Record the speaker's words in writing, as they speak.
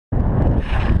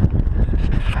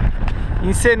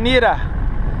Encenira.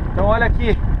 Então olha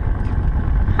aqui.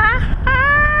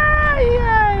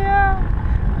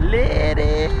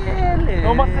 É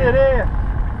uma sereia.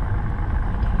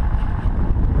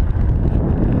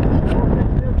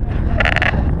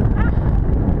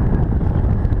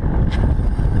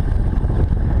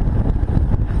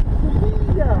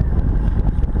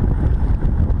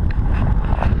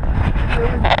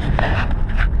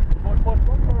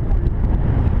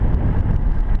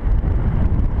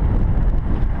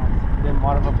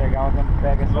 Demora pra pegar, mas não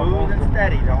pega essa mão. Smooth and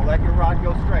steady. Don't let your rod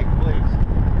go straight, please.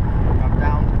 Come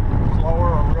down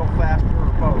slower or real faster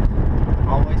or both.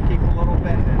 Always keep a little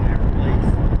bend in there, please.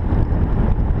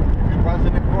 If it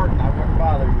wasn't important, I wouldn't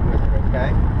bother you with it,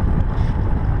 okay?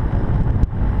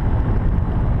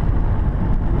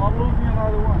 Not losing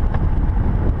another one.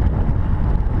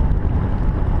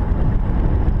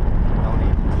 Don't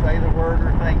even say the word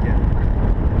or think it.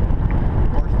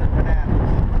 Worse than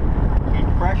bananas. Keep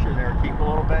pressure there. Keep a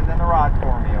little bend in the rod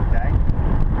for me, okay?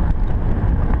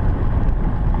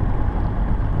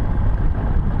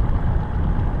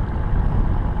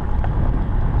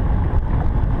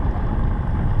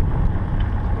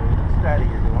 Smooth and steady.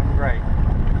 You're doing great.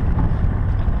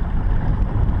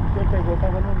 Você pegou,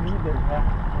 tava no líder já.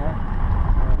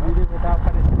 O líder já tava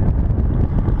aparecendo.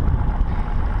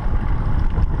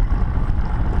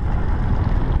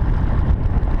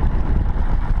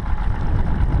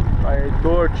 Vai,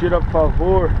 Heitor, tira por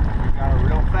favor. You got to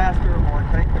reel faster or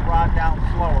take the rod down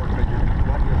slower because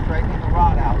you're straightening the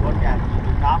rod out. Look at it. You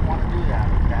do not want to do that,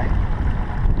 okay?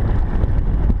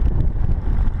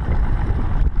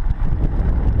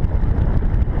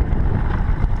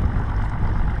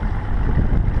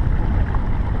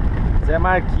 Zé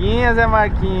Marquinha, Zé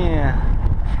Marquinha.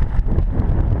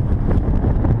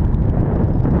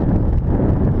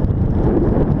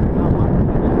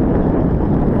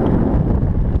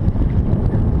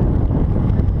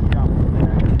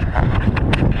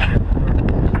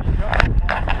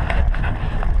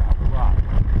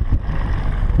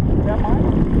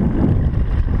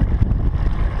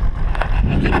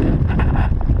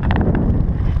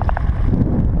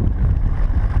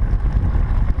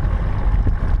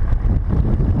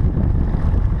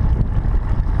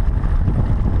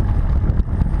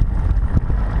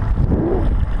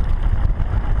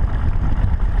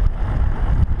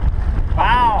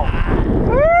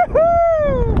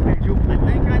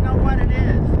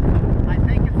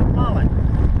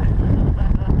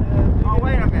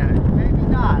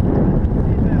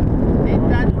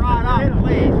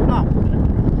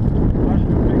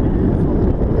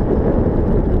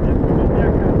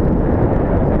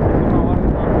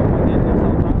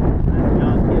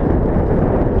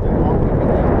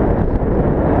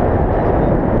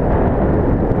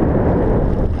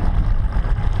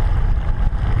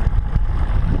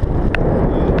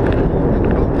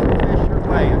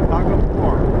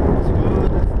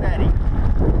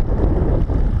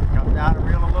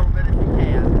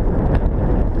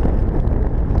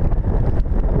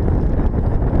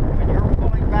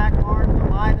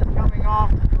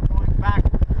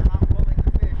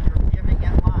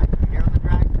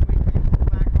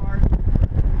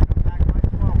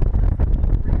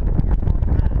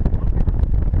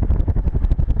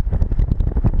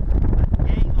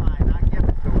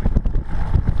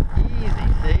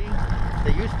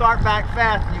 Start back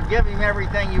fast and you give him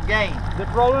everything you gain. The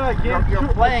problem I gain You're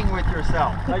playing with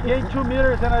yourself. I gain 2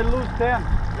 meters and I lose 10.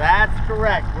 That's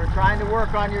correct. We're trying to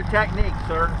work on your technique,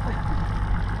 sir.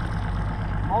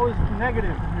 I'm always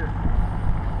negative here.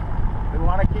 We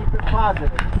want to keep it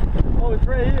positive. Oh, it's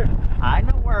right here. I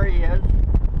know where he is.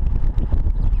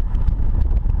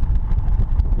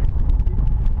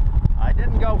 I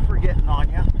didn't go for getting on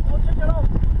you. Oh, check it out.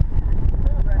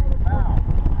 Ready to bow.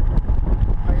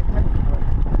 Pay attention, buddy.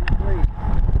 Please.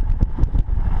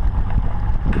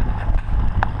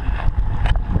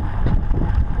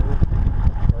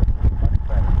 Much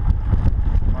better.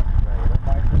 Much better. That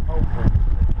might be hopeful.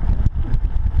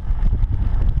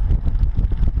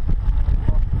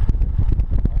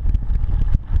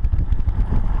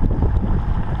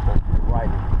 Right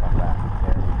as you come back.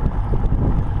 There you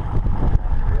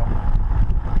go. Reel.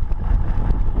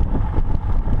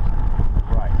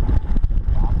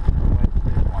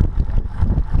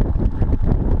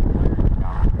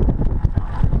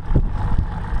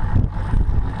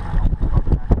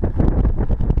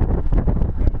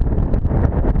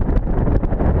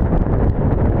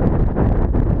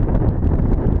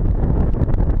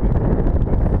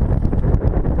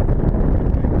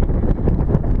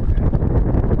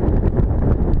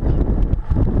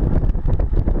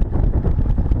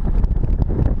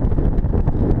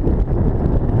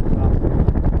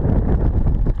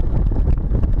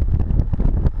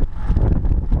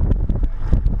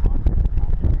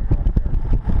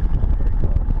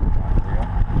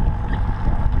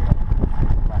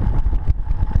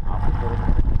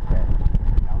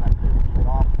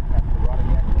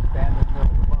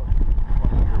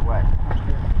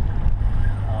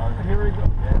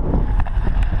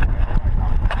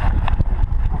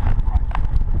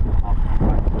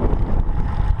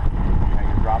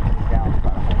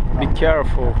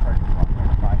 careful.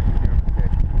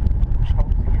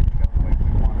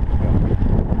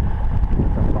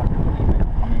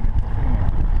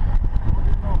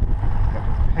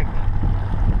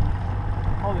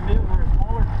 Oh, the males are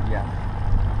smaller? Yeah.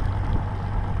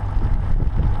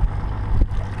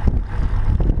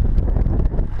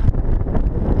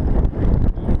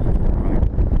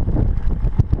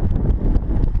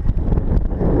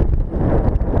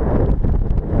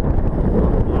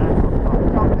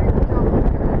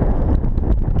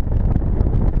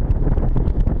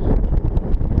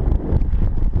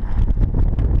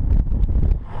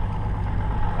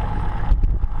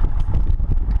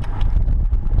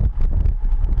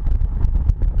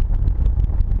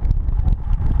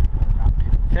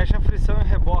 Fecha a frição e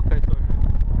reboca, Heitor.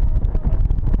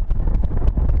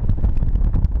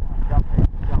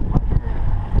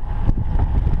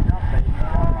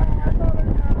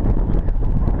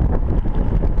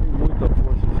 Tem muita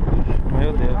força esse bicho.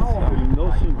 Meu Deus do céu. Ele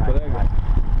não se entrega.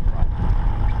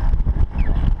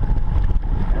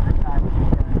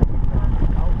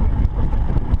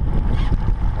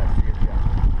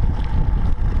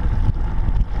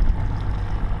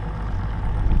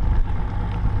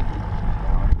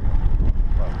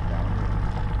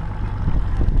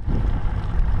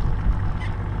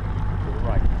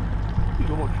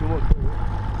 Filma.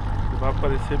 Vai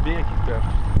aparecer bem aqui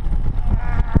perto.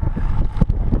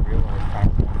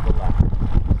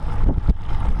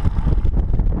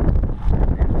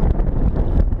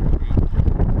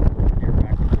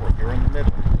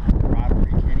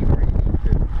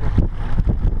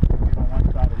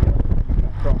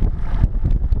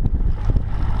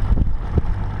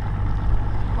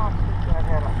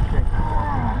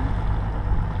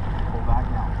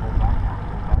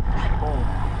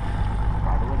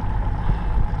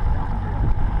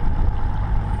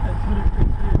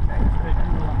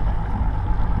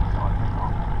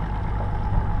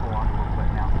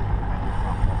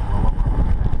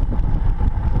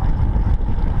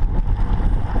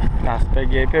 Nossa,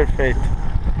 peguei perfeito.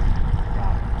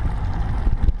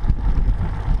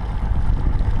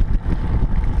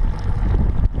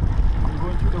 I'm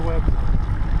going to the web.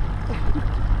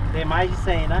 Tem mais de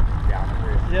 100, né?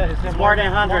 Yeah, It's more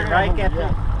than 100, right, Captain?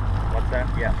 Yeah. What's that?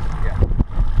 Yes, yes.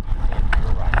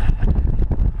 You're right.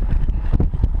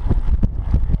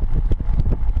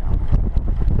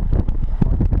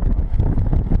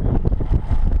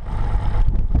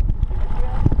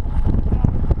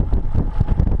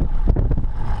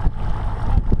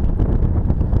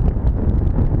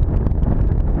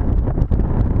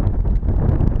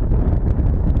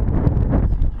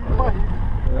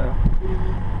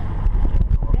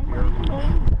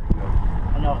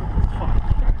 I know. It's fun.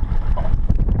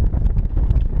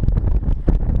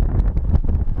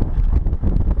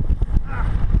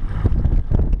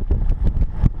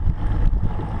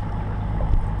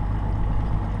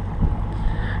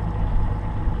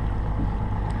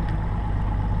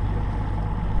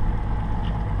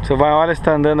 Você vai, olha se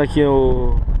tá andando aqui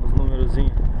os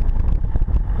numerozinhos.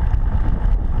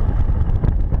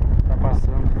 Tá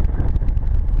passando.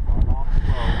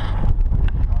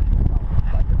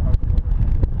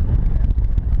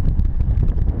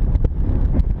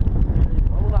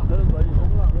 Vamos narrando aí.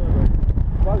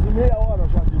 Quase meia hora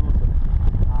já de luta.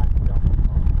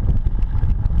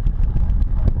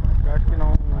 Eu acho que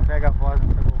não pega a voz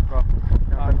nessa GoPro.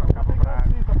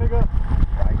 Tá pegando.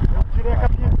 Eu tirei a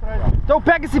capinha de trás. Então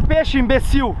pega esse peixe,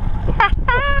 imbecil!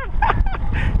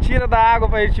 Tira da água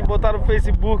pra gente botar no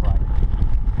Facebook.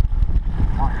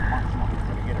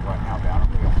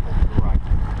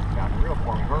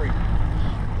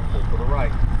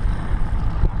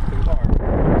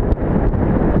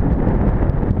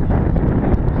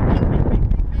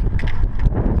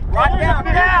 Rod down,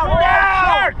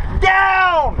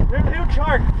 down! Review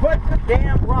chart. Put the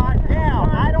damn rod down.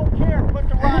 I don't care. Put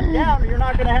the rod down or you're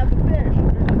not going to have the fish.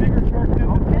 There's a bigger shark than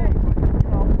Okay, but you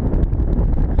know.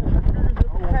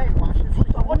 Okay, watch this.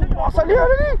 Nossa, ali,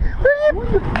 olha ali!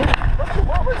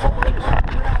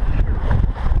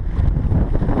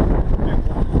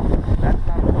 That's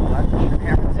not a hole, that's a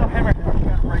hammerhead. It's a hammerhead.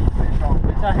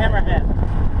 It's a hammerhead.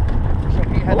 So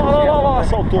he had Lá,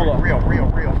 saltou lá. Real.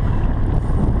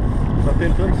 Tá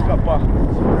tentando escapar.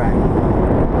 Right.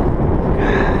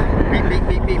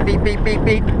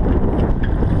 Beep.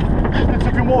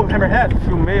 Você filmou o hammerhead?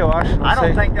 Filmei, eu acho, não I sei.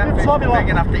 don't think that fish is big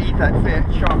enough to eat that fish.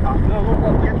 Shark. Não.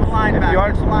 Get the line back.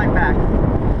 Get the line back.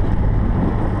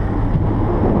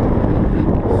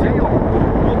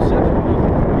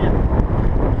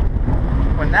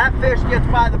 When that fish gets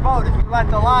by the boat, if you let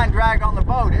the line drag on the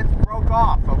boat, it's broke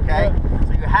off, okay?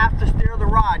 So you have to steer the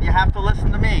rod. You have to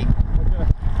listen to me.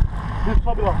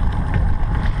 Sobe lá.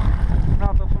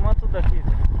 Não, tô filmando tudo aqui.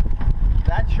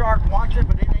 That shark wants it,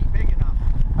 but it ain't big enough.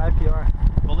 Ah, é pior.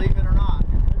 Believe it or not.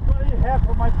 It's already half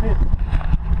of my fish.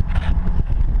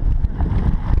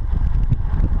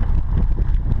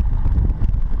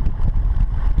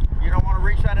 You don't want to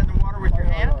reach that in the water with your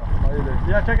hand?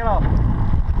 Yeah, check it out.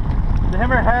 The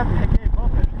hammerhead gave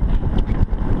up it.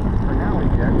 For now, we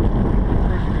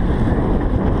did.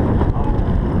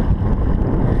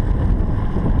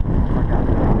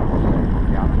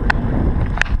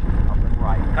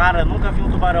 Cara, nunca vi um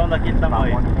tubarão daquele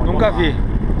tamanho. Nunca vi.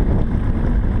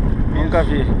 Nunca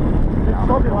vi.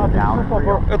 Sobe lá, por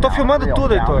favor. Eu tô filmando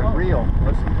tudo, Heitor.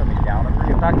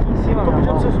 Tá aqui em cima, Tô minha pedindo mão.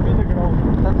 pra você subir o degrau.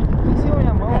 Tá aqui em cima,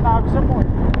 minha mão. Na água você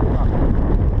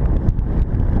põe.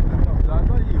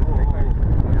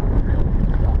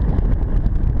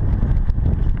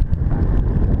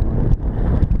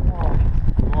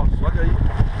 Nossa, olha aí.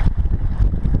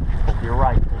 To your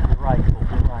right, to your right, to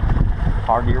your right.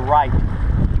 Hard to your right.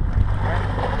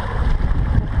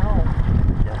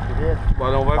 Yes, it is. O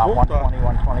tubarão vai About voltar.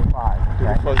 120, 125. Ele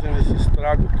Okay? fazendo esse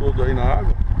estrago todo aí na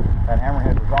água. That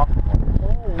hammerhead was off.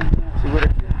 Segura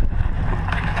aqui.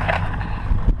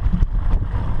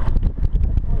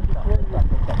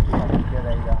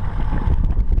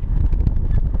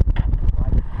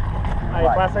 Aí,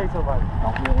 passa aí, seu vale.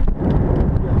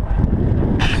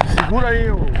 Segura aí,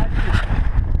 ô.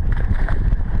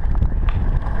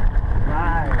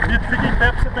 Vitor, fica em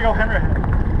pé pra você pegar o hammerhead.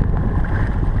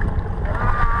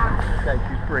 Okay,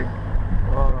 she's free.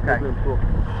 Okay.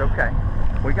 It's okay.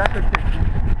 We got the picture.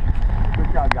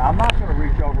 Good job, guys. I'm not going to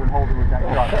reach over and hold her with that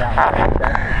shot down.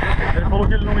 Okay? Ele falou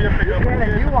que ele não ia pegar. You can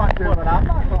if you want to, but I'm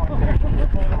not going to.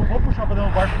 Eu não vou puxar pra dentro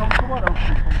do barco, porque é um tubarão.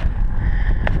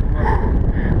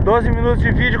 12 minutos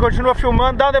de vídeo, continua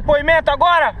filmando. Dá um depoimento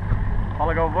agora!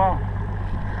 Fala, Galvão.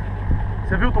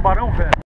 Você viu o tubarão, velho?